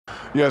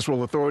Yes,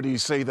 well,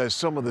 authorities say that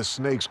some of the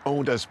snakes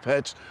owned as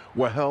pets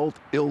were held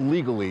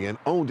illegally and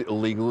owned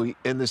illegally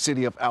in the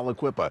city of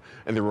Aliquippa,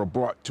 and they were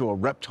brought to a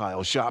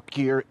reptile shop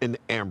here in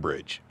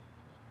Ambridge.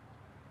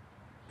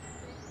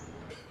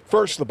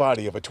 First, the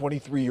body of a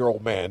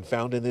 23-year-old man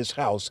found in his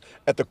house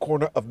at the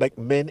corner of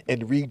McMinn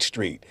and Reed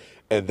Street,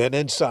 and then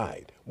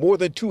inside, more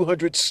than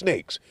 200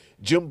 snakes.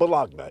 Jim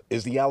Bologna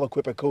is the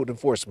Aliquippa Code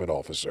Enforcement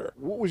Officer.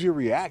 What was your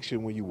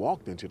reaction when you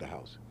walked into the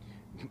house?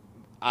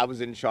 I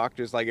was in shock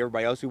just like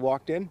everybody else who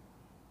walked in.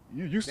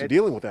 You're used to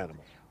dealing with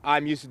animals.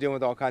 I'm used to dealing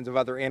with all kinds of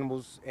other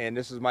animals, and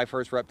this is my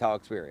first reptile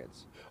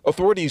experience.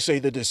 Authorities say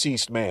the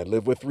deceased man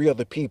lived with 3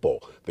 other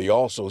people. They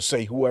also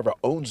say whoever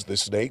owns the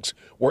snakes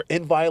were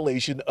in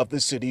violation of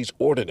the city's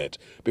ordinance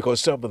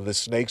because some of the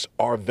snakes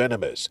are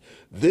venomous.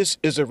 This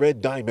is a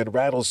red diamond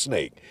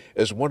rattlesnake,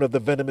 as one of the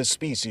venomous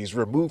species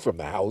removed from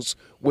the house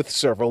with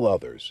several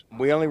others.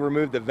 We only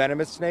removed the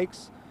venomous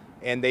snakes,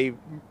 and they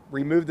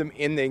removed them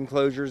in the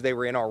enclosures they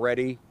were in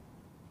already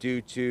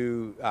due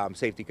to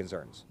safety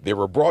concerns. They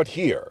were brought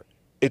here.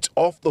 It's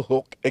Off the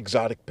Hook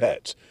Exotic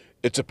Pets.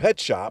 It's a pet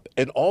shop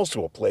and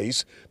also a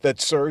place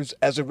that serves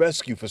as a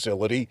rescue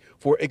facility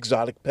for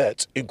exotic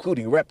pets,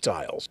 including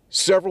reptiles.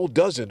 Several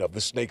dozen of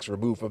the snakes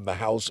removed from the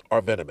house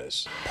are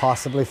venomous.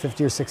 Possibly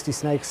 50 or 60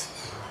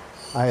 snakes.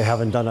 I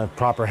haven't done a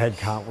proper head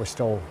count. We're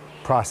still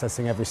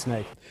processing every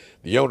snake.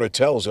 The owner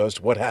tells us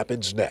what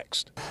happens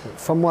next.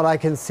 From what I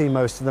can see,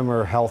 most of them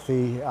are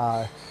healthy.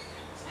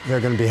 They're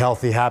going to be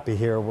healthy, happy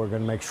here. We're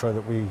going to make sure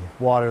that we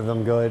water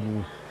them good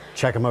and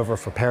check them over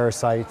for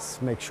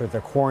parasites, make sure they're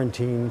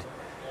quarantined,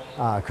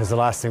 because the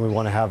last thing we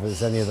want to have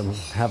is any of them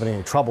having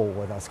any trouble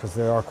with us, because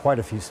there are quite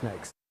a few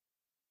snakes.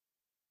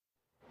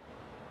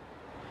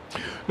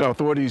 Now,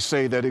 authorities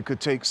say that it could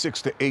take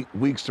 6 to 8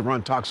 weeks to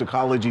run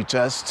toxicology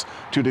tests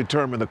to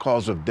determine the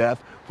cause of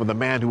death for the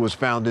man who was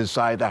found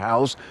inside the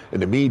house. In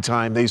the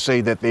meantime, they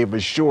say that they've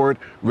assured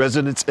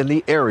residents in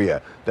the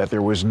area that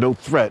there was no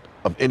threat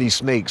of any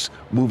snakes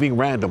moving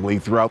randomly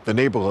throughout the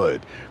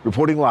neighborhood.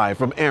 Reporting live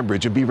from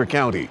Ambridge in Beaver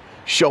County,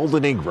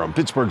 Sheldon Ingram,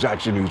 Pittsburgh's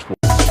Action News.